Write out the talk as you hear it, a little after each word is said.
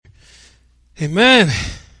Amen.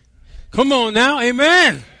 Come on now.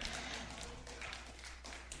 Amen.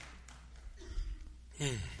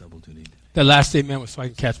 That last amen was so I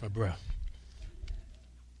can catch my breath.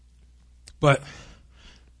 But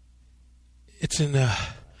it's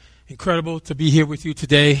incredible to be here with you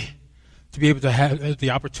today, to be able to have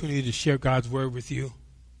the opportunity to share God's word with you,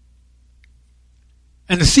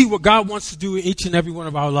 and to see what God wants to do in each and every one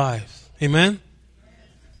of our lives. Amen?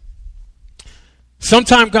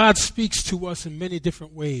 Sometimes God speaks to us in many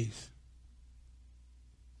different ways.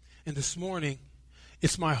 And this morning,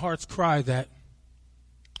 it's my heart's cry that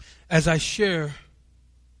as I share,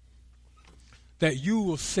 that you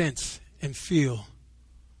will sense and feel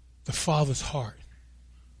the Father's heart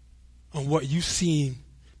on what you've seen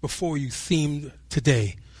before you seemed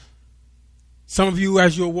today. Some of you,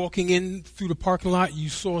 as you're walking in through the parking lot, you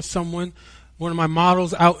saw someone, one of my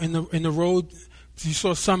models out in the road. You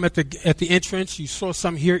saw some at the entrance. You saw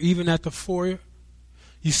some here even at the foyer.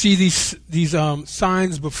 You see these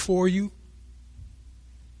signs before you.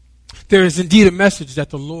 There is indeed a message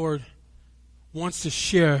that the Lord wants to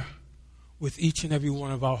share with each and every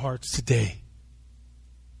one of our hearts today.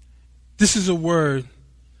 This is a word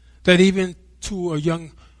that even to a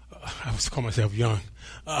young, I was calling myself young,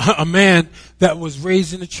 a man that was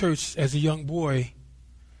raised in the church as a young boy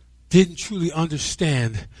didn't truly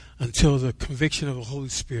understand until the conviction of the Holy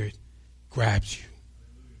Spirit grabs you.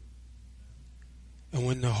 And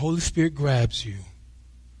when the Holy Spirit grabs you,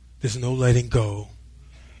 there's no letting go.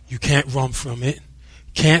 You can't run from it,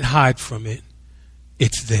 can't hide from it.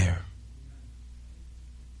 It's there.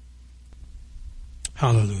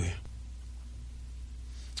 Hallelujah.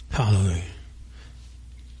 Hallelujah.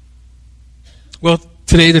 Well,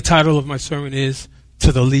 today the title of my sermon is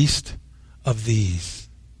To the Least of These.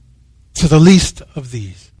 To the least of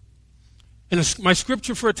these. And my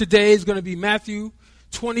scripture for today is going to be Matthew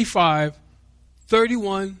 25,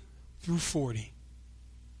 31 through 40.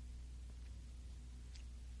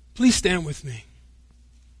 Please stand with me.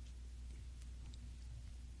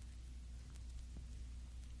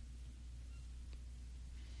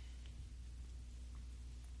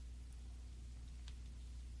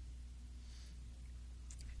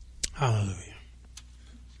 Hallelujah.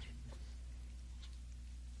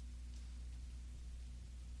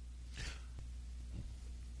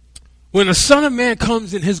 When the Son of Man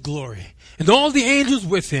comes in his glory, and all the angels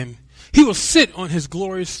with him, he will sit on his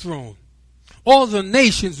glorious throne. All the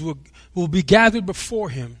nations will be gathered before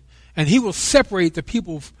him, and he will separate the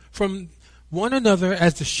people from one another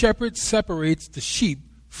as the shepherd separates the sheep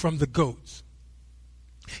from the goats.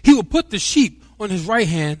 He will put the sheep on his right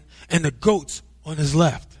hand and the goats on his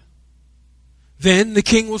left. Then the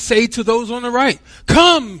king will say to those on the right,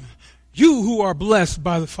 "Come, you who are blessed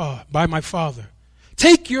by my Father.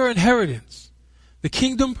 Take your inheritance, the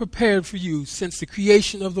kingdom prepared for you since the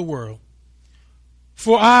creation of the world.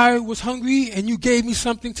 For I was hungry, and you gave me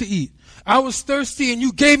something to eat. I was thirsty, and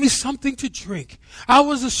you gave me something to drink. I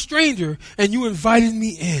was a stranger, and you invited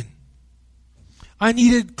me in. I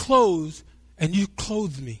needed clothes, and you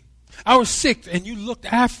clothed me. I was sick, and you looked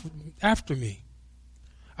after me.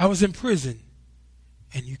 I was in prison,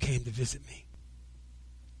 and you came to visit me."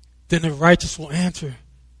 Then the righteous will answer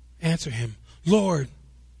him, "Lord,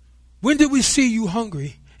 when did we see you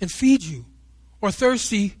hungry and feed you, or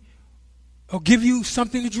thirsty or give you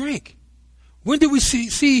something to drink? When did we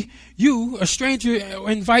see you, a stranger,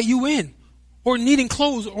 invite you in, or needing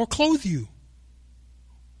clothes or clothe you?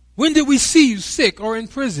 When did we see you sick or in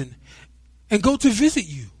prison and go to visit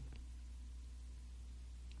you?"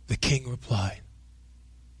 The king will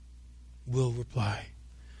reply,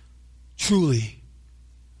 "Truly,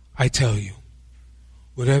 I tell you,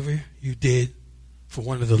 whatever you did for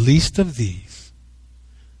one of the least of these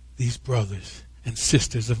brothers and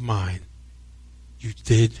sisters of mine, you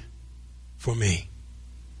did for me."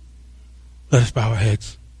 Let us bow our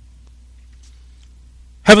heads.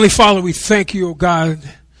 Heavenly Father, we thank you, O God,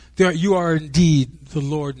 that you are indeed the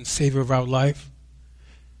Lord and Savior of our life.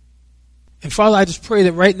 And Father, I just pray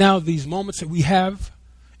that right now, these moments that we have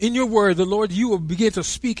in your word, the Lord, you will begin to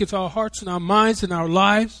speak into our hearts and our minds and our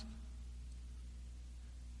lives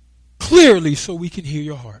clearly so we can hear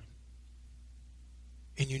your heart.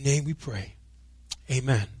 In your name we pray.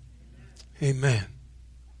 Amen. Amen.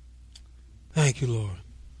 Thank you, Lord.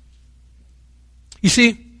 You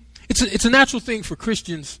see, it's a natural thing for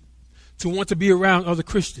Christians to want to be around other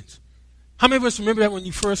Christians. How many of us remember that when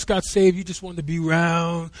you first got saved, you just wanted to be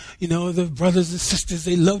around, the brothers and sisters?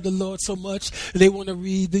 They love the Lord so much. They want to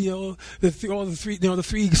read, the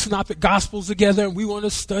three synoptic gospels together, and we want to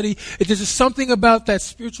study. There's just something about that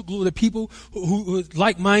spiritual glue that people who are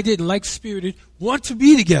like-minded and like-spirited want to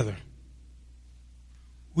be together.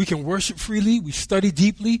 We can worship freely. We study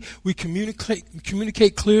deeply. We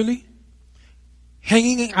communicate clearly.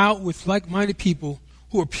 Hanging out with like-minded people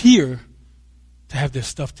who appear to have their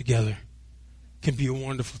stuff together can be a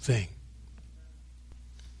wonderful thing.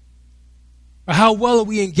 But how well are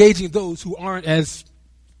we engaging those who aren't as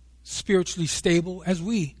spiritually stable as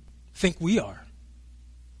we think we are?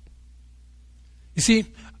 You see,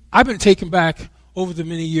 I've been taken back over the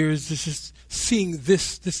many years just seeing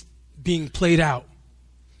this being played out.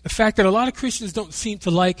 The fact that a lot of Christians don't seem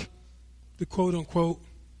to like the quote-unquote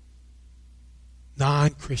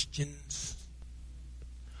non-Christians,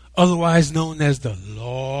 otherwise known as the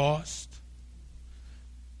lost,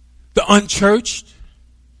 the unchurched,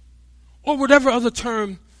 or whatever other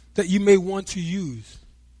term that you may want to use.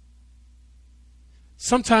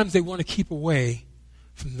 Sometimes they want to keep away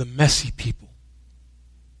from the messy people.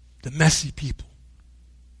 The messy people.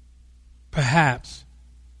 Perhaps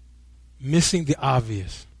missing the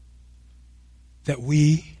obvious that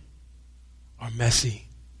we are messy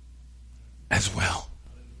as well.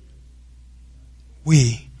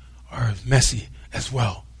 We are messy as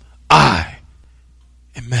well. I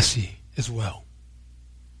am messy as well.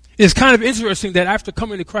 It's kind of interesting that after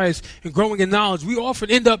coming to Christ and growing in knowledge, we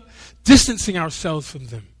often end up distancing ourselves from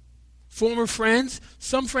them. Former friends,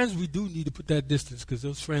 some friends we do need to put that distance because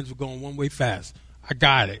those friends were going one way fast. I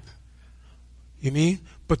got it. You mean?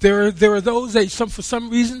 But there are those that for some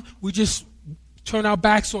reason we just turn our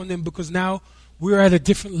backs on them because now we're at a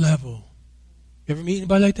different level. You ever meet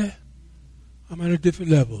anybody like that? I'm at a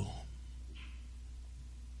different level.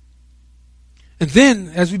 And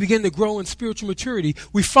then, as we begin to grow in spiritual maturity,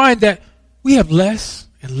 we find that we have less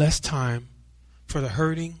and less time for the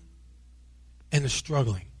hurting and the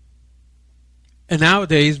struggling. And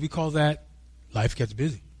nowadays, we call that life gets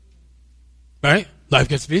busy. Right? Life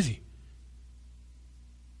gets busy.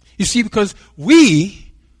 You see, because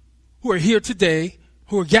we, who are here today,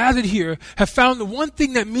 who are gathered here, have found the one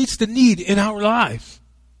thing that meets the need in our lives.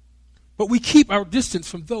 But we keep our distance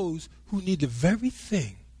from those who need the very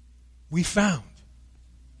thing we found.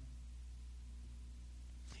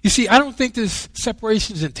 You see, I don't think this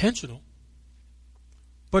separation is intentional,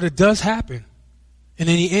 but it does happen. And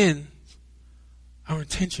in the end, our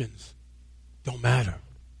intentions don't matter.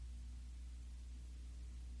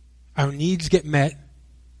 Our needs get met,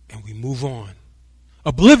 and we move on,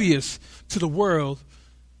 oblivious to the world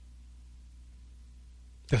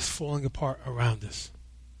that's falling apart around us.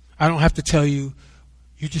 I don't have to tell you,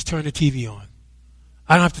 you just turn the TV on.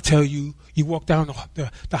 I don't have to tell you, you walk down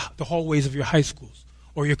the hallways of your high schools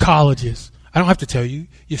or your colleges. I don't have to tell you.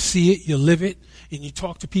 You see it, you live it, and you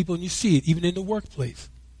talk to people and you see it, even in the workplace.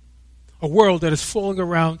 A world that is falling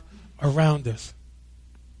around us.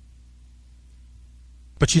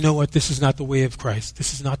 But you know what? This is not the way of Christ.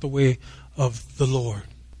 This is not the way of the Lord.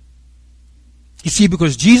 You see,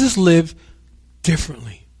 because Jesus lived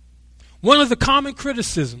differently. One of the common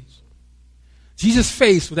criticisms Jesus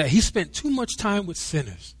faced was that he spent too much time with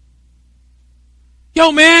sinners.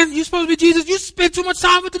 Yo, man, you're supposed to be Jesus. You spend too much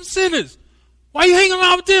time with them sinners. Why are you hanging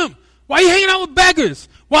around with them? Why are you hanging out with beggars?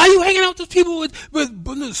 Why are you hanging out with those people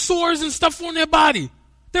with sores and stuff on their body?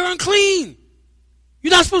 They're unclean.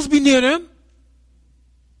 You're not supposed to be near them.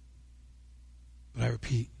 But I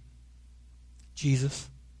repeat, Jesus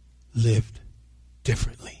lived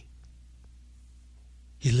differently.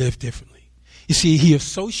 He lived differently. You see, he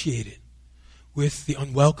associated with the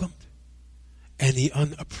unwelcomed and the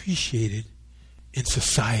unappreciated in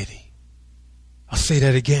society. I'll say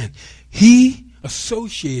that again. He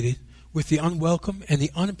associated with the unwelcome and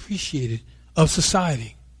the unappreciated of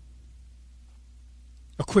society.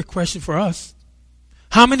 A quick question for us.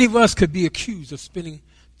 How many of us could be accused of spending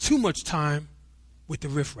too much time with the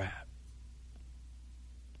riffraff?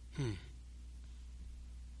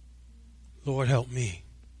 Lord, help me.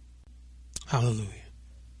 Hallelujah.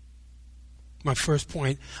 My first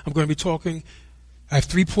point, I'm going to be talking, I have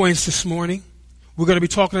 3 points this morning. We're going to be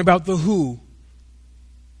talking about the who,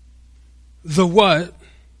 the what,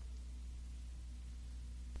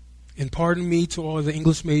 and pardon me to all the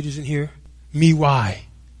English majors in here, me why.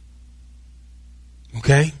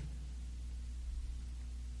 Okay?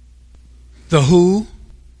 The who,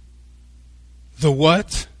 the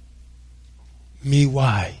what, me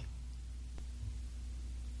why.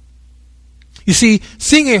 You see,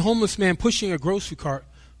 seeing a homeless man pushing a grocery cart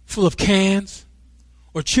full of cans,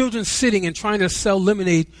 or children sitting and trying to sell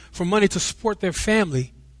lemonade for money to support their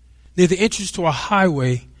family near the entrance to a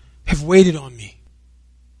highway have waited on me.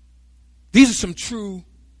 These are some true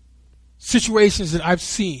situations that I've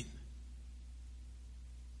seen.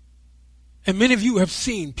 And many of you have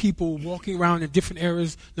seen people walking around in different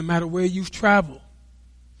areas no matter where you've traveled.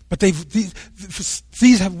 But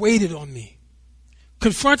these have waited on me.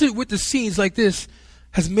 Confronted with the scenes like this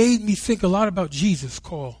has made me think a lot about Jesus'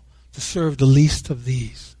 call to serve the least of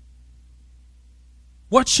these.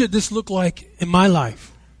 What should this look like in my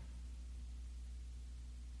life?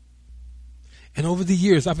 And over the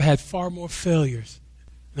years, I've had far more failures.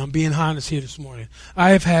 And I'm being honest here this morning. I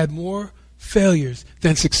have had more failures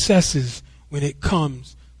than successes when it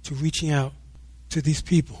comes to reaching out to these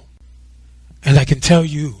people. And I can tell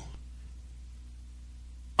you,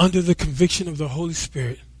 under the conviction of the Holy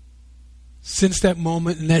Spirit, since that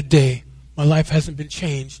moment and that day, my life hasn't been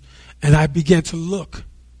changed. And I began to look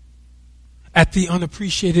at the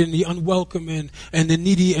unappreciated and the unwelcome and the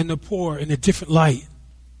needy and the poor in a different light,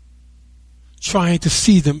 trying to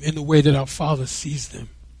see them in the way that our Father sees them.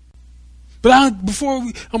 But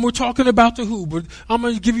we're talking about the who, but I'm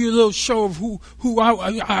going to give you a little show of who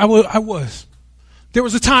I was. There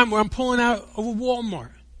was a time where I'm pulling out of a Walmart.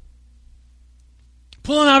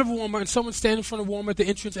 And someone's standing in front of Walmart, the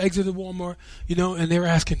entrance exit of Walmart, and they're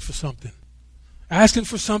asking for something.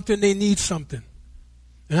 They need something.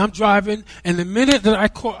 And I'm driving, and the minute that I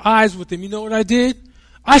caught eyes with them, you know what I did?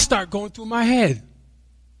 I start going through my head.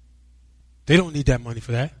 They don't need that money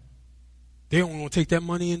for that. They don't want to take that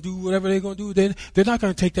money and do whatever they're going to do. They're not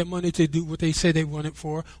going to take that money to do what they say they want it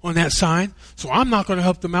for on that sign. So I'm not going to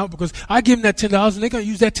help them out because I give them that $10 and they're going to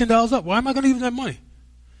use that $10 up. Why am I going to give them that money?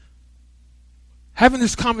 Having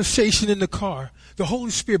this conversation in the car, the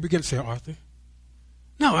Holy Spirit began to say, Arthur,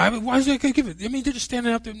 no, why is they going to give it? I mean, they're just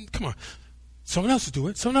standing out there. Come on. Someone else will do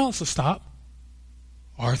it. Someone else will stop.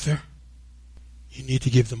 Arthur, you need to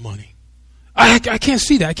give the money. I can't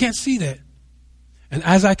see that. I can't see that. And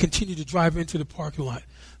as I continue to drive into the parking lot,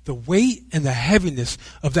 the weight and the heaviness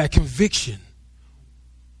of that conviction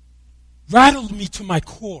rattled me to my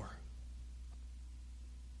core.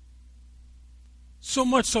 So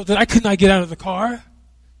much so that I could not get out of the car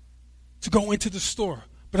to go into the store.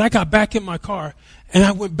 But I got back in my car and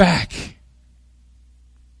I went back.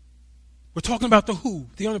 We're talking about the who,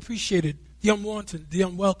 the unappreciated, the unwanted, the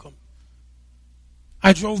unwelcome.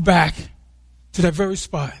 I drove back to that very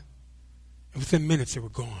spot. And within minutes, they were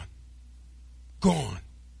gone. Gone.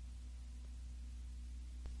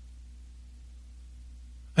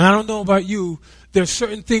 And I don't know about you, there's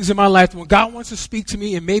certain things in my life when God wants to speak to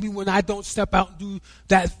me, and maybe when I don't step out and do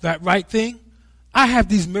that right thing, I have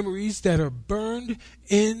these memories that are burned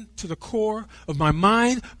into the core of my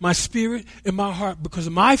mind, my spirit, and my heart because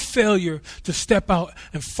of my failure to step out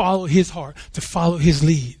and follow His heart, to follow His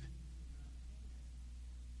lead.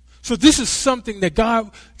 So this is something that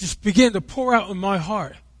God just began to pour out in my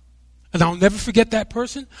heart. And I'll never forget that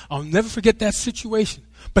person. I'll never forget that situation.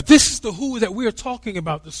 But this is the who that we are talking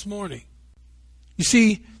about this morning. You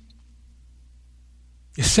see,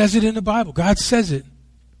 it says it in the Bible. God says it.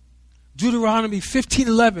 Deuteronomy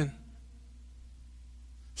 15:11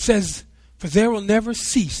 says, "For there will never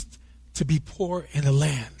cease to be poor in the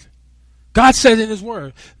land." God said in His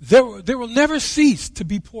Word, there will never cease to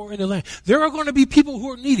be poor in the land. There are going to be people who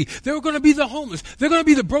are needy. There are going to be the homeless. There are going to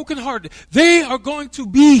be the brokenhearted. They are going to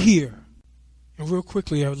be here. And real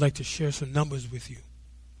quickly, I would like to share some numbers with you.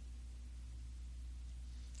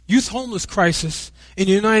 Youth homeless crisis in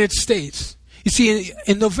the United States. You see,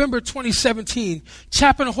 in November 2017,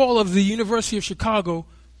 Chapman Hall of the University of Chicago,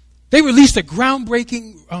 they released a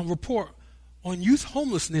groundbreaking report on youth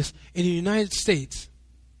homelessness in the United States.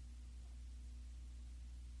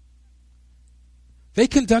 They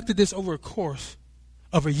conducted this over a course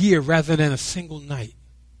of a year rather than a single night.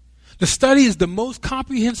 The study is the most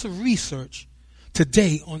comprehensive research to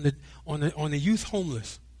date on the youth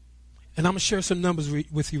homeless. And I'm going to share some numbers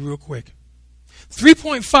with you real quick.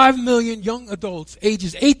 3.5 million young adults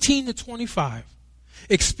ages 18 to 25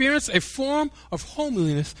 experience a form of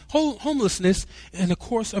homelessness in the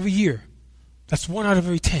course of a year. That's 1 out of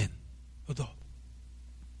every 10 adults.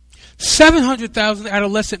 700,000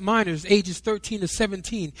 adolescent minors ages 13 to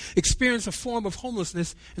 17 experience a form of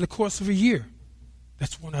homelessness in the course of a year.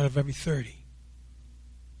 That's 1 out of every 30.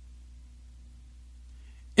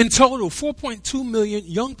 In total, 4.2 million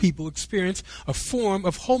young people experience a form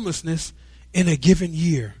of homelessness in a given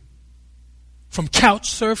year, from couch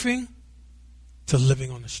surfing to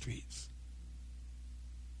living on the streets.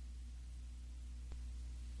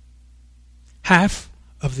 Half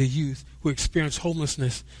of the youth who experienced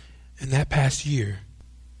homelessness in that past year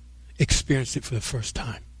experienced it for the first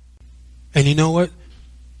time. And you know what?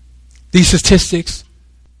 These statistics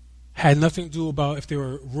had nothing to do about if they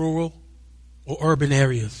were rural or urban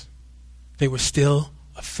areas. They were still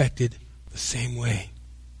affected the same way.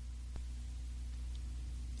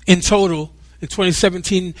 In total, in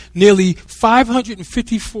 2017, nearly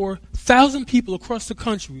 554,000 people across the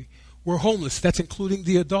country were homeless. That's including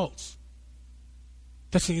the adults.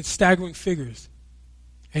 That's in staggering figures.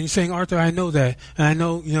 And you're saying, Arthur, I know that. And I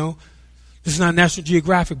know, this is not National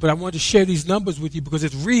Geographic, but I wanted to share these numbers with you because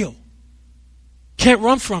it's real. Can't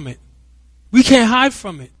run from it. We can't hide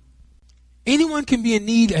from it. Anyone can be in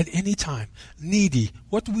need at any time. Needy.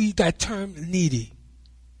 What do we, that term, needy?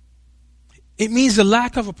 It means the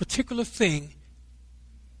lack of a particular thing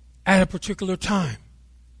at a particular time.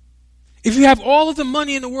 If you have all of the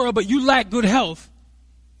money in the world, but you lack good health,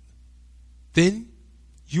 then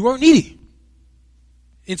you are needy.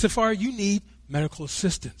 Insofar you need medical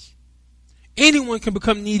assistance. Anyone can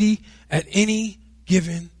become needy at any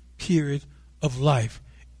given period of life,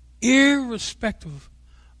 irrespective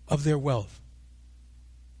of their wealth.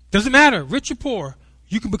 Doesn't matter, rich or poor,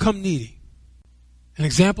 you can become needy. An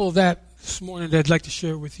example of that this morning that I'd like to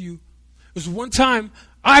share with you was one time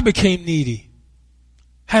I became needy.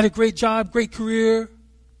 Had a great job, great career,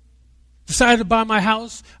 decided to buy my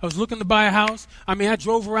house. I was looking to buy a house. I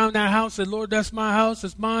drove around that house, said, Lord, that's my house,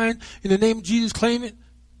 that's mine. In the name of Jesus, claim it.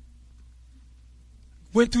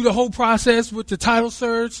 Went through the whole process with the title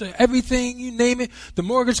search, everything, you name it. The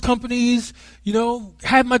mortgage companies,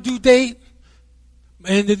 had my due date.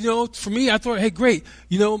 And, for me, I thought, hey, great.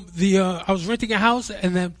 I was renting a house,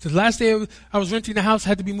 and then the last day I was renting the house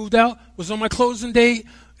had to be moved out. Was on my closing date.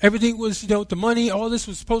 Everything was, the money, all this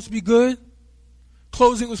was supposed to be good.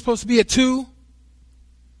 Closing was supposed to be at 2.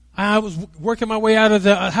 I was working my way out of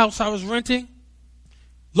the house I was renting.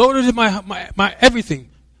 Loaded my everything.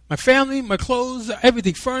 My family, my clothes,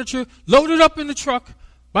 everything, furniture, loaded up in the truck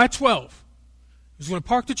by 12. I was going to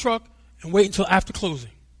park the truck and wait until after closing.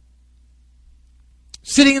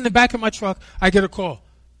 Sitting in the back of my truck, I get a call.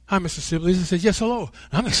 Hi, Mr. Sibley. I said, yes, hello.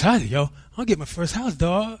 I'm excited, yo. I'll get my first house,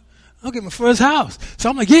 dog. I'll get my first house. So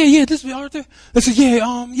I'm like, yeah, this is Arthur. I said,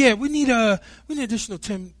 we need additional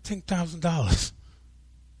 $10,000.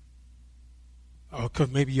 Oh,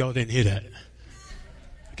 because maybe y'all didn't hear that.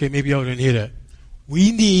 Okay, maybe y'all didn't hear that.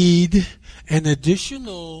 We need an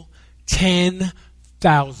additional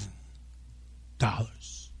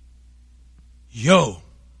 $10,000. Yo,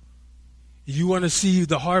 you want to see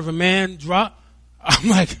the heart of a man drop? I'm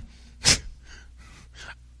like,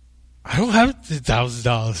 I don't have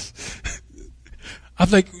 $10,000. I'm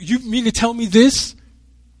like, you mean to tell me this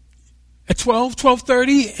at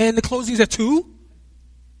 12:30, and the closing's at 2?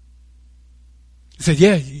 He said,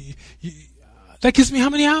 yeah. That gives me how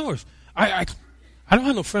many hours? I don't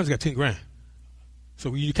have no friends that got 10 grand.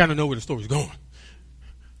 So you kind of know where the story's going.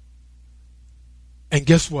 And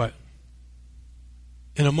guess what?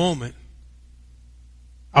 In a moment,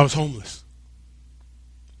 I was homeless.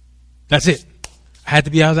 That's it. I had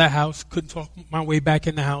to be out of that house, couldn't talk my way back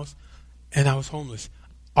in the house, and I was homeless.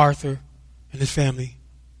 Arthur and his family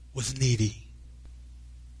was needy.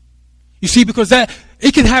 You see, because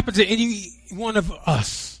it can happen to any one of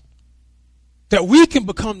us, that we can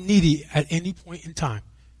become needy at any point in time.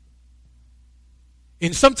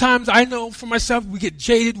 And sometimes I know for myself, we get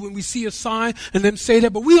jaded when we see a sign and them say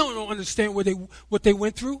that, but we don't understand what they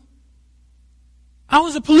went through. I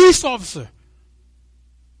was a police officer.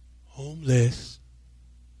 Homeless.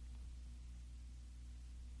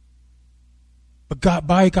 But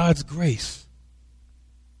by God's grace,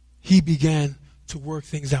 He began to work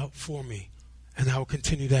things out for me. And I will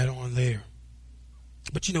continue that on later.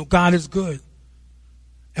 But God is good.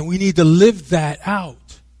 And we need to live that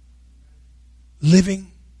out.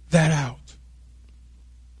 Living that out.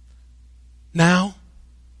 Now,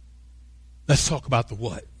 let's talk about the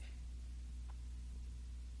what.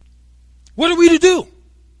 What are we to do?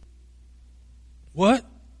 What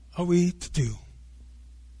are we to do?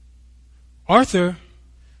 Arthur,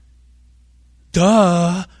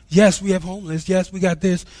 yes, we have homeless. Yes, we got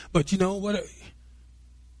this. But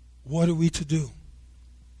what are we to do?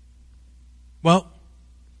 Well,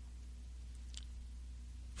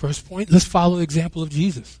 first point, let's follow the example of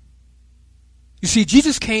Jesus. You see,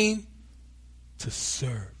 Jesus came to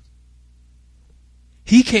serve.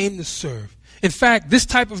 He came to serve. In fact, this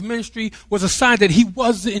type of ministry was a sign that He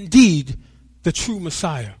was indeed the true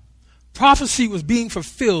Messiah. Prophecy was being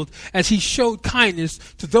fulfilled as He showed kindness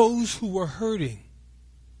to those who were hurting.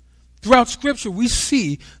 Throughout Scripture, we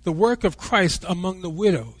see the work of Christ among the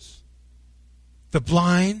widows, the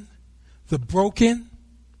blind, the broken,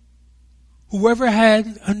 whoever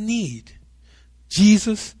had a need.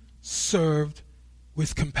 Jesus served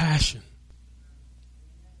with compassion.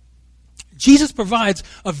 Jesus provides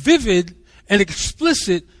a vivid and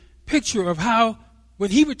explicit picture of how, when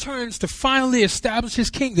He returns to finally establish His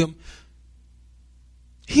kingdom,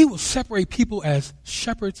 He will separate people as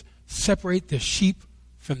shepherds separate their sheep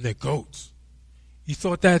from their goats. You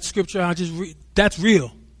thought that scripture I just read, that's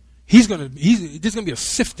real. There's going to be a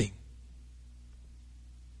sifting.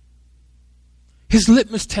 His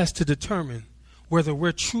litmus test to determine whether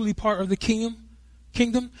we're truly part of the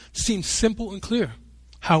kingdom seems simple and clear.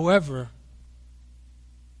 However,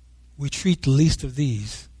 we treat the least of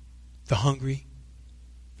these, the hungry,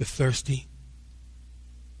 the thirsty,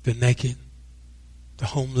 the naked, the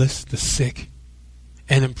homeless, the sick,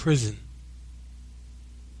 and in prison,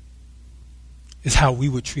 is how we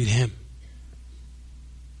would treat him.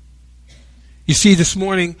 You see, this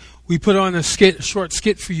morning we put on a short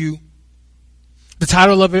skit for you. The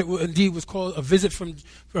title of it indeed was called A Visit from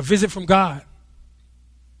God.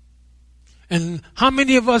 And how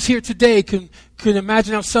many of us here today can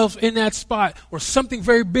imagine ourselves in that spot, or something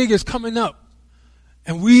very big is coming up,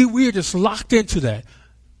 and we are just locked into that?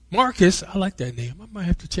 Marcus, I like that name. I might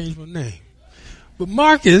have to change my name. But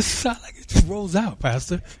Marcus, I like it. Just rolls out,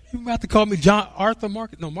 Pastor. You might have to call me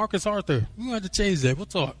Marcus Arthur. We might have to change that. We'll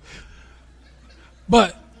talk.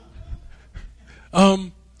 But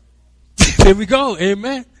there we go.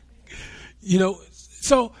 Amen.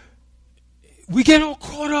 So we get all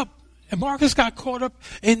caught up, and Marcus got caught up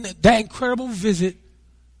in that incredible visit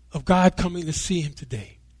of God coming to see him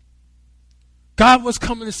today. God was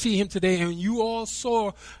coming to see him today, and you all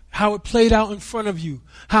saw how it played out in front of you.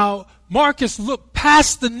 How Marcus looked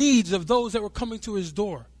past the needs of those that were coming to his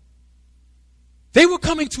door. They were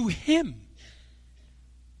coming to him,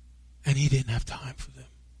 and he didn't have time for them.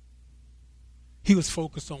 He was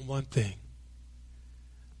focused on one thing.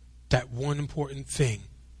 That one important thing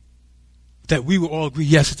that we will all agree,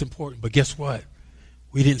 yes, it's important, but guess what?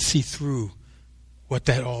 We didn't see through what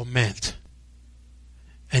that all meant.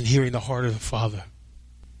 And hearing the heart of the Father.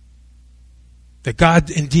 That God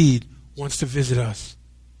indeed wants to visit us.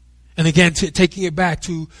 And again, taking it back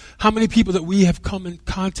to how many people that we have come in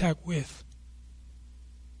contact with.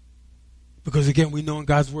 Because again, we know in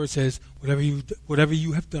God's word says, whatever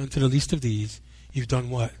you have done to the least of these, you've done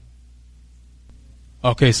what?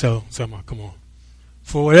 Okay, so come on.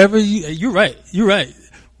 For whatever you're right. We're going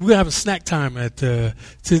to have a snack time at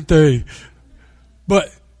 10:30.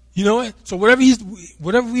 But you know what? So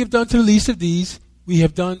whatever we have done to the least of these, we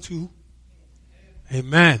have done to,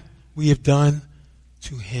 amen, we have done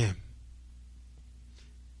to him.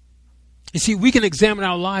 You see, we can examine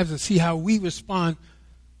our lives and see how we respond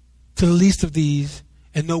to the least of these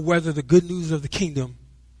and know whether the good news of the kingdom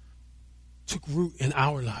took root in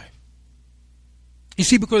our life. You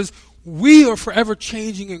see, because we are forever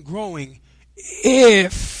changing and growing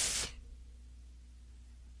if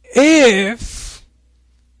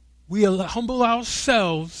we humble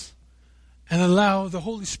ourselves and allow the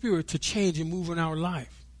Holy Spirit to change and move in our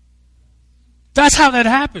life. That's how that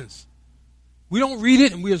happens. We don't read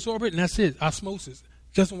it and we absorb it and that's it. Osmosis.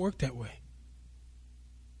 It doesn't work that way.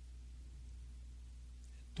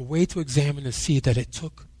 The way to examine and see that it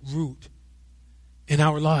took root in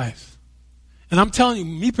our lives. And I'm telling you,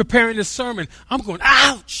 me preparing this sermon, I'm going,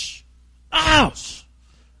 ouch, ouch,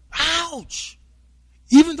 ouch.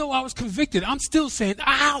 Even though I was convicted, I'm still saying,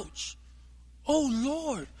 ouch. Oh,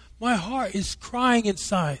 Lord, my heart is crying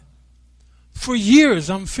inside. For years,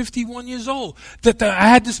 I'm 51 years old, that I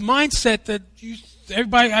had this mindset that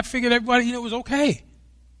I figured everybody, was okay.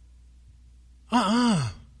 No.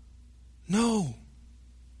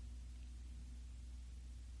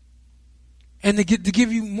 And to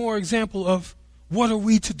give you more example of what are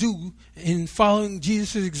we to do in following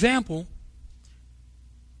Jesus' example,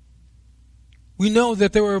 we know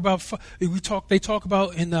that there were they talk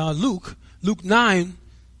about in Luke 9,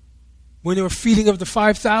 when they were feeding of the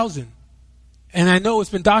 5,000. And I know it's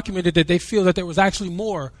been documented that they feel that there was actually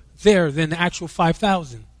more there than the actual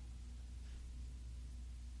 5,000.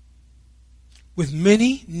 With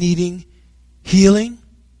many needing healing,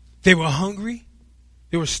 they were hungry,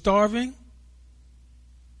 they were starving.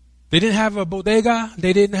 They didn't have a bodega.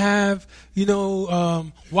 They didn't have,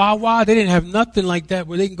 Wawa. They didn't have nothing like that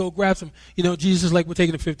where they can go grab some. Jesus is like, we're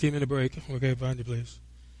taking a 15-minute break. Okay, find your place.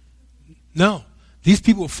 No. These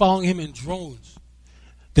people were following him in drones.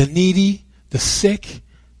 The needy, the sick,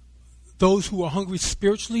 those who are hungry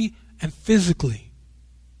spiritually and physically.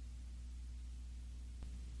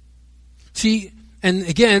 See, and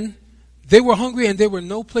again, they were hungry and there were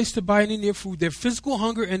no place to buy any near food. Their physical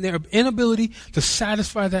hunger and their inability to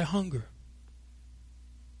satisfy that hunger.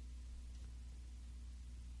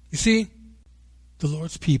 You see, the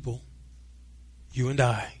Lord's people, you and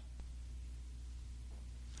I,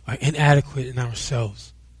 are inadequate in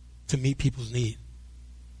ourselves to meet people's need.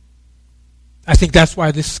 I think that's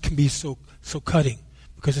why this can be so cutting.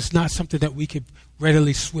 because it's not something that we could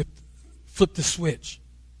readily flip the switch.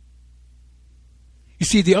 You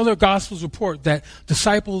see, the other Gospels report that the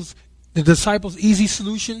disciples' easy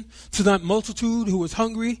solution to that multitude who was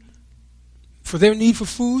hungry for their need for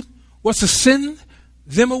food was to send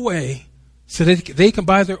them away so that they can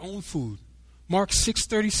buy their own food. Mark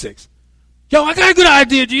 6:36. Yo, I got a good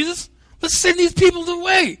idea, Jesus. Let's send these people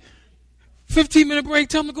away. 15-minute break,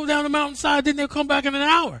 tell them to go down the mountainside, then they'll come back in an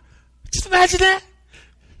hour. Just imagine that.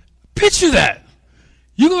 Picture that.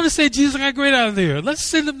 You're going to say, Jesus, I got a great idea. Let's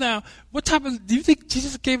send them now. Do you think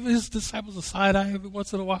Jesus gave his disciples a side eye every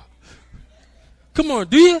once in a while? Come on,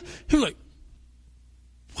 do you? He was like,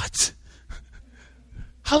 what?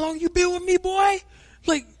 How long you been with me, boy?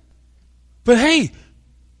 But hey,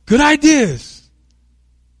 good ideas.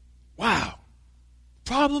 Wow.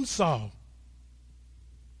 Problem solved.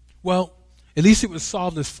 Well, at least it was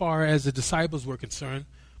solved as far as the disciples were concerned.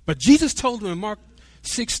 But Jesus told them in Mark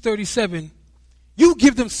 6:37, you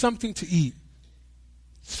give them something to eat.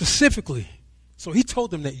 Specifically. So he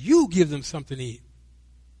told them that you give them something to eat.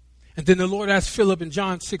 And then the Lord asked Philip in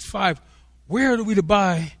John 6:5, where are we to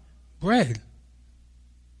buy bread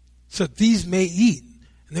so these may eat?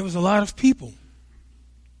 And there was a lot of people.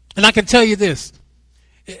 And I can tell you this.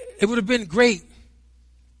 It would have been great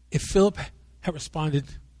if Philip had responded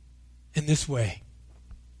in this way.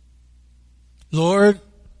 Lord,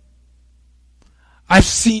 I've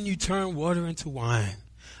seen you turn water into wine.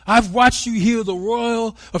 I've watched you heal the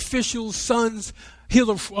royal official's sons, heal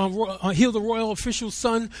the royal official's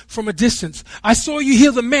son from a distance. I saw you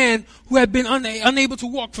heal the man who had been unable to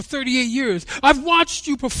walk for 38 years. I've watched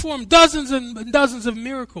you perform dozens and dozens of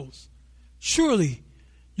miracles. Surely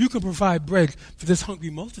you can provide bread for this hungry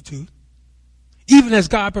multitude. Even as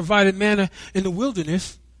God provided manna in the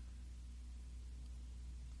wilderness,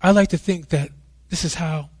 I like to think that this is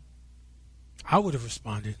how I would have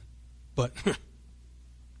responded. But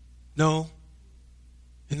no,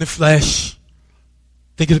 in the flesh,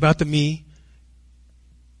 thinking about the me,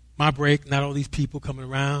 my break, not all these people coming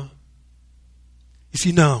around. You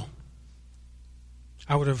see, no,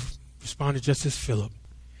 I would have responded just as Philip.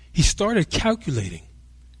 He started calculating,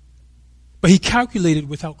 but he calculated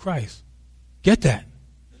without Christ. Get that?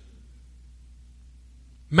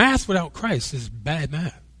 Math without Christ is bad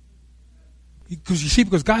math.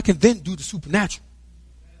 Because God can then do the supernatural.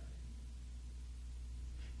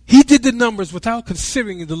 He did the numbers without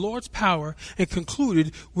considering the Lord's power and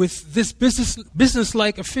concluded with this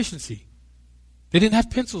business-like efficiency. They didn't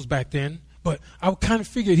have pencils back then, but I kind of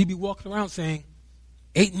figured he'd be walking around saying,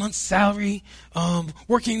 8 months salary,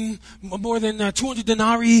 working more than 200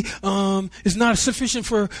 denarii is not sufficient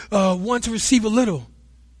for one to receive a little.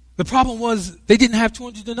 The problem was they didn't have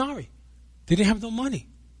 200 denarii. They didn't have no money.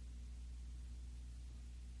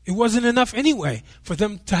 It wasn't enough anyway for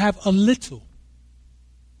them to have a little.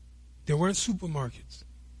 There weren't supermarkets.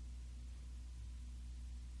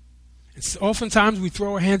 And so oftentimes we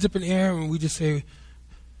throw our hands up in the air and we just say,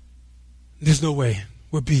 there's no way.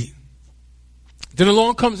 We're beat. Then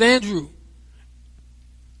along comes Andrew,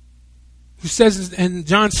 who says in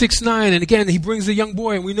John 6:9, and again, he brings the young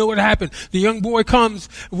boy, and we know what happened. The young boy comes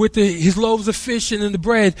with his loaves of fish and the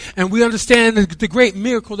bread, and we understand the great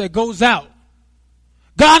miracle that goes out.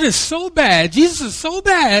 God is so bad, Jesus is so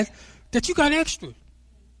bad, that you got extra.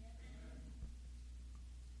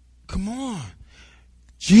 Come on.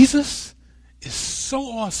 Jesus is so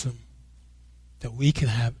awesome that we can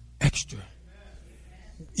have extra.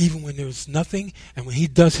 Even when there's nothing, and when he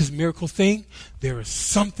does his miracle thing, there is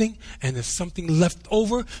something, and there's something left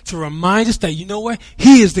over to remind us that, you know what?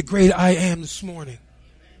 He is the great I am this morning.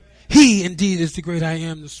 He indeed is the great I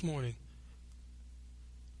am this morning.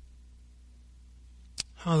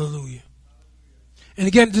 Hallelujah. And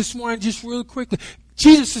again, this morning, just real quickly,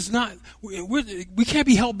 Jesus is not, we can't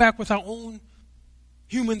be held back with our own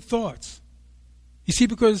human thoughts. You see,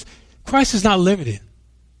 because Christ is not limited.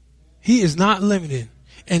 He is not limited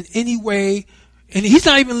in any way, and he's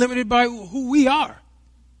not even limited by who we are,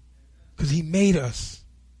 because he made us.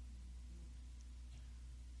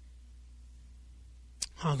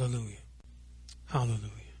 Hallelujah. Hallelujah.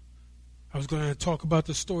 I was going to talk about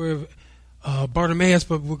the story of Bartimaeus,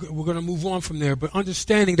 but we're going to move on from there. But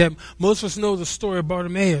understanding that most of us know the story of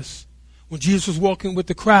Bartimaeus, when Jesus was walking with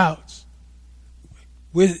the crowds,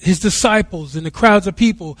 with his disciples and the crowds of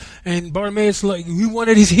people, and Bartimaeus, he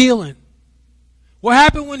wanted his healing. What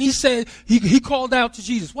happened when he said, he called out to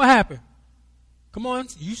Jesus? What happened? Come on,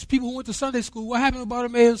 you people who went to Sunday school, what happened when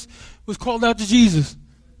Bartimaeus was called out to Jesus?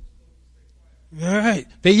 All right.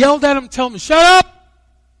 They yelled at him, tell him, shut up!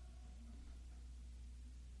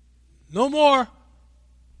 No more.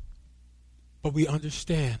 But we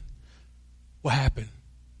understand what happened.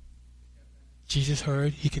 Jesus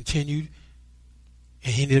heard, he continued,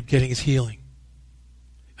 and he ended up getting his healing.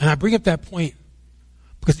 And I bring up that point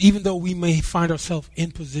because even though we may find ourselves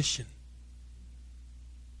in position,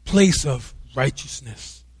 place of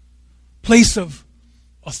righteousness, place of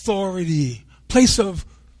authority, place of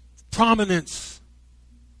prominence,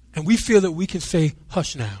 and we feel that we can say,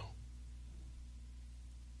 hush now.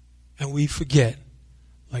 And we forget,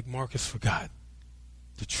 like Marcus forgot,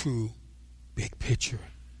 the true big picture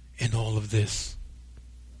in all of this.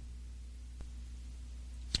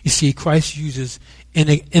 You see, Christ uses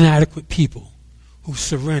inadequate people who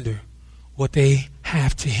surrender what they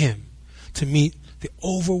have to him to meet the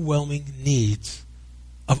overwhelming needs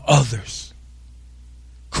of others.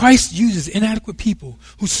 Christ uses inadequate people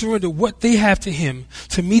who surrender what they have to him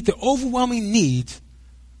to meet the overwhelming needs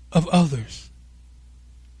of others.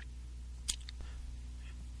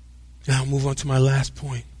 Now I'll move on to my last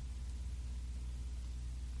point.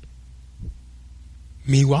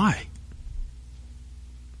 Me, why?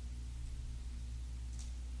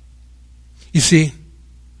 You see,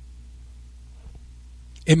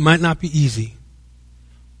 it might not be easy,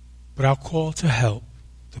 but our call to help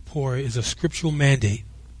the poor is a scriptural mandate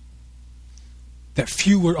that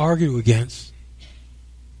few would argue against.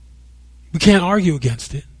 We can't argue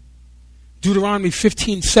against it. Deuteronomy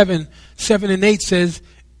 15:7 and 8 says,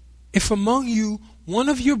 if among you one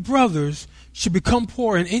of your brothers should become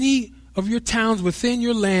poor in any of your towns within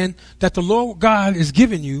your land that the Lord God has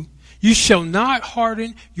given you, you shall not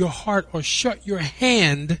harden your heart or shut your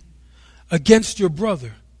hand against your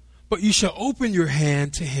brother, but you shall open your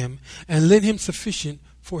hand to him and lend him sufficient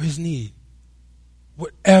for his need,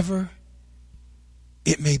 whatever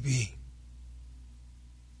it may be.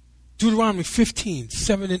 Deuteronomy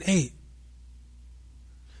 15:7 and 8.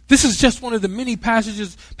 This is just one of the many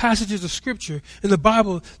passages of Scripture in the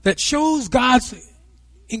Bible that shows God's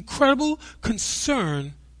incredible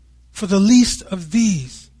concern for the least of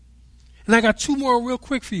these. And I got two more real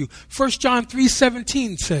quick for you. 1 John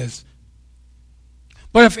 3:17 says,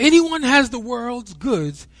 but if anyone has the world's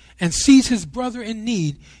goods and sees his brother in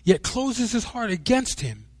need, yet closes his heart against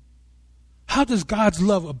him, how does God's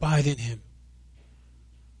love abide in him?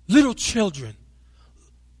 Little children,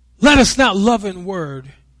 let us not love in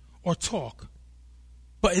word or talk,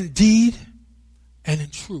 but in deed and in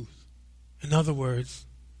truth. In other words,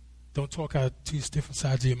 don't talk out two different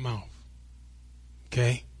sides of your mouth.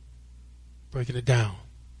 Okay? Breaking it down.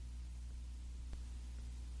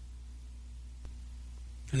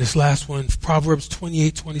 And this last one, Proverbs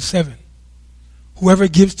 28:27. Whoever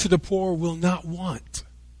gives to the poor will not want.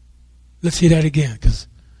 Let's hear that again, because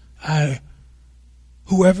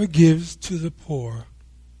whoever gives to the poor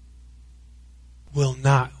will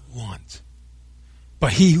not want.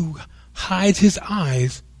 But he who hides his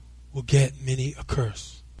eyes will get many a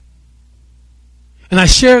curse. And I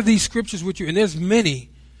share these scriptures with you, and there's many,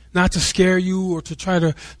 not to scare you or to try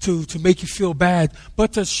to make you feel bad,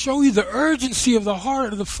 but to show you the urgency of the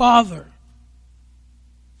heart of the Father.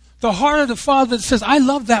 The heart of the Father that says, I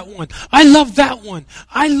love that one. I love that one.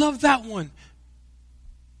 I love that one.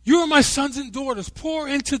 You are my sons and daughters. Pour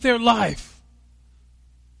into their life.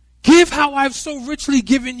 Give how I've so richly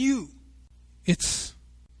given you. It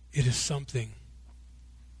is something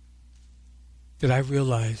that I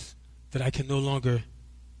realize that I can no longer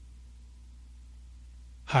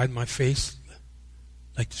hide my face,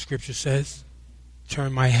 like the scripture says,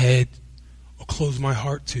 turn my head, or close my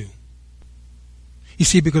heart to. You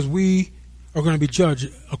see, because we are going to be judged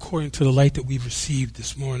according to the light that we've received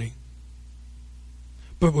this morning.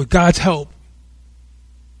 But with God's help,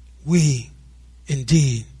 we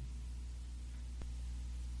indeed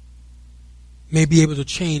may be able to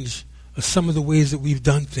change some of the ways that we've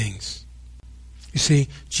done things. You see,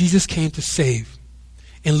 Jesus came to save.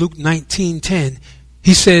 In Luke 19:10,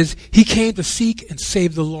 he says he came to seek and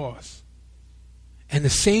save the lost. And the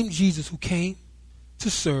same Jesus who came to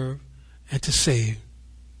serve and to save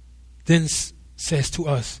then says to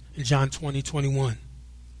us in John 20:21,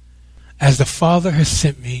 as the Father has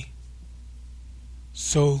sent me,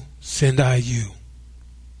 so send I you.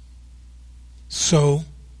 So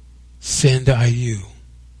send I you.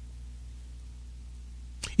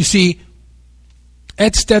 You see,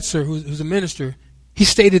 Ed Stetzer, who's a minister, he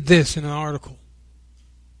stated this in an article.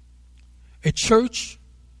 A church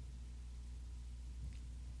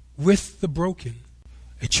with the broken,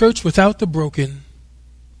 a church without the broken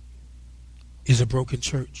is a broken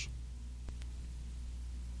church.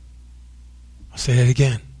 I'll say that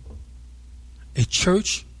again. A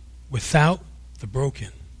church without the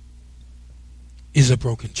broken is a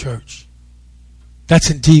broken church. That's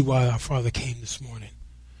indeed why our Father came this morning.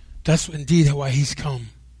 That's indeed why He's come,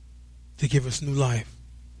 to give us new life.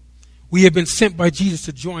 We have been sent by Jesus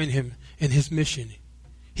to join Him in His mission.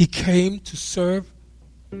 He came to serve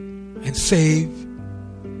and save,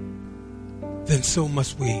 then so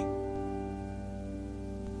must we.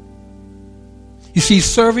 You see,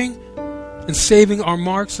 serving and saving are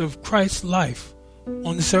marks of Christ's life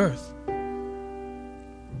on this earth.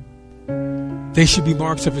 They should be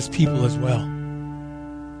marks of His people as well.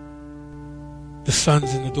 The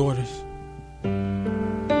sons and the daughters.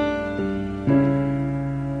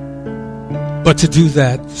 But to do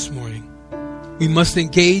that this morning, we must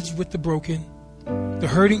engage with the broken, the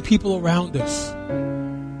hurting people around us.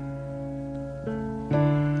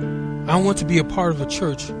 I want to be a part of a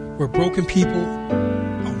church where broken people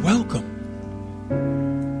are welcome.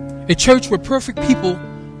 A church where perfect people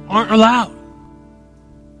aren't allowed.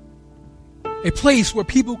 A place where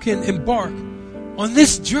people can embark on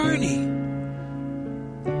this journey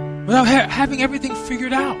without having everything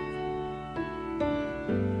figured out.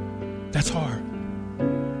 That's hard.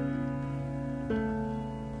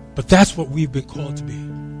 But that's what we've been called to be.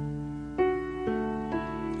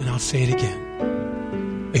 And I'll say it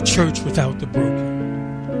again. A church without the broken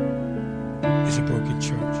is a broken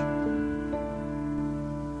church.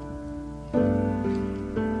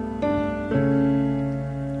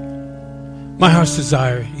 My heart's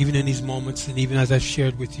desire, even in these moments, and even as I've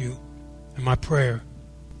shared with you in my prayer,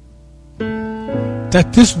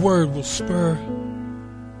 that this word will spur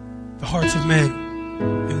the hearts of men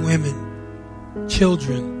and women,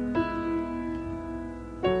 children,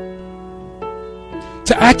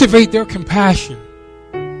 to activate their compassion,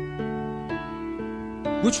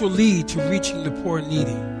 which will lead to reaching the poor and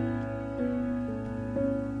needy.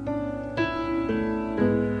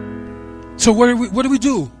 So what do we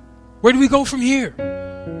do? Where do we go from here?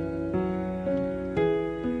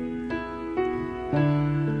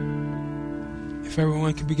 If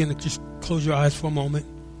everyone can begin to just close your eyes for a moment.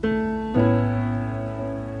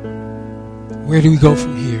 Where do we go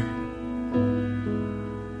from here?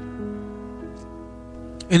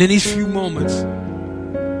 And in these few moments,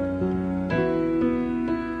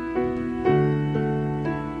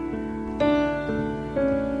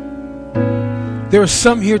 there are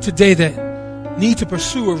some here today that need to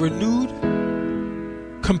pursue a renewed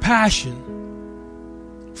compassion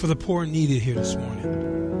for the poor and needy here this morning.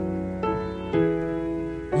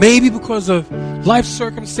 Maybe because of life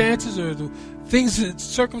circumstances or the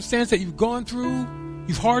circumstance that you've gone through,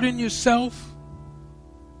 you've hardened yourself.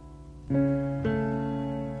 And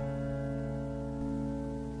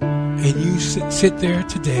you sit here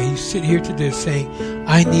today saying,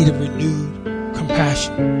 I need a renewed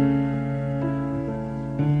compassion.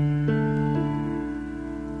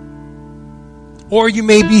 Or you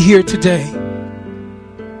may be here today,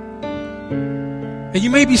 and you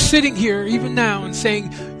may be sitting here even now and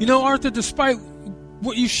saying, you know, Arthur, despite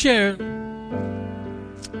what you shared,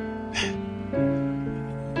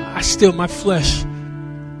 my flesh,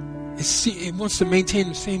 it wants to maintain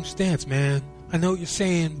the same stance, man. I know what you're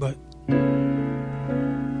saying, but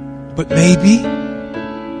maybe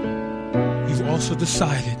you've also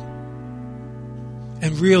decided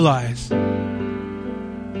and realized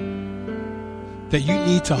that you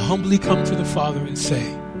need to humbly come to the Father and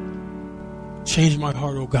say, change my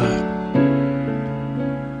heart, oh God.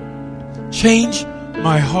 Change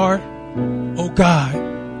my heart, oh God.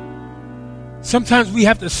 Sometimes we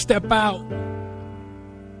have to step out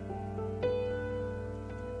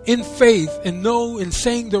in faith and know and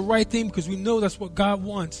saying the right thing because we know that's what God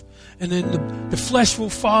wants. And then the flesh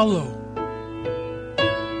will follow.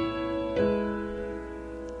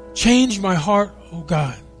 Change my heart, oh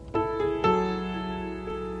God.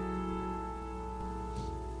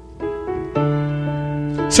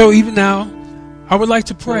 So even now, I would like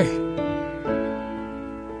to pray.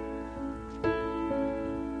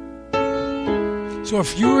 So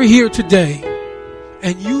if you are here today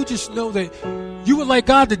and you just know that you would like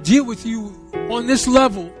God to deal with you on this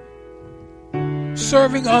level,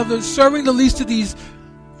 serving others, serving the least of these,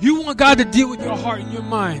 you want God to deal with your heart and your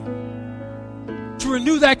mind, to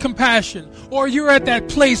renew that compassion. Or you're at that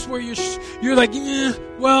place where you're like,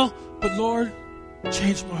 but Lord,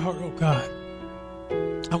 change my heart, oh God.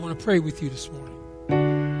 I want to pray with you this morning.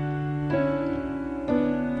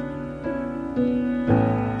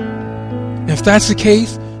 If that's the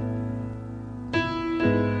case,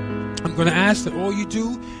 I'm going to ask that all you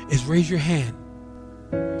do is raise your hand.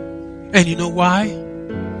 And you know why?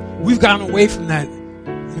 We've gotten away from that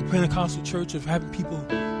in the Pentecostal church of having people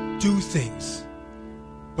do things.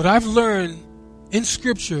 But I've learned in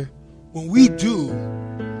Scripture, when we do,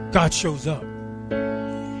 God shows up.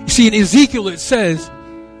 see, in Ezekiel it says,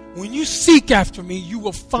 when you seek after me, you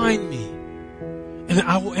will find me, and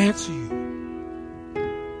I will answer you.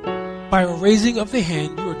 By a raising of the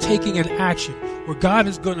hand, you are taking an action where God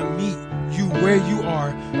is going to meet you where you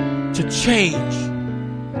are to change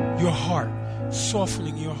your heart,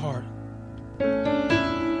 softening your heart.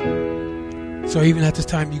 So even at this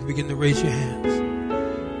time, you can begin to raise your hands.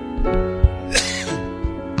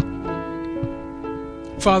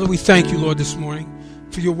 Father, we thank you, Lord, this morning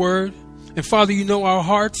for your word. And Father, you know our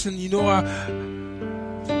hearts and you know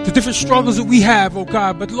the different struggles that we have, oh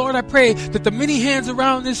God. But Lord, I pray that the many hands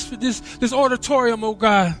around this auditorium, oh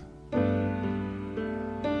God,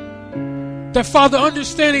 that Father,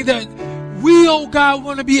 understanding that we, oh God,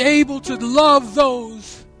 want to be able to love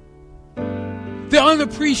those, the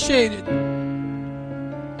unappreciated,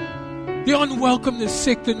 the unwelcome, the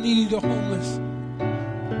sick, the needy, the homeless.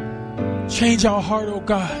 Change our heart, oh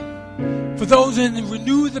God. For those and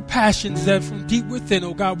renew the passions that from deep within,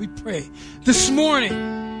 oh God, we pray. This morning,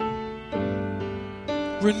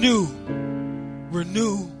 renew.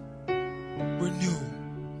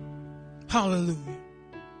 Hallelujah.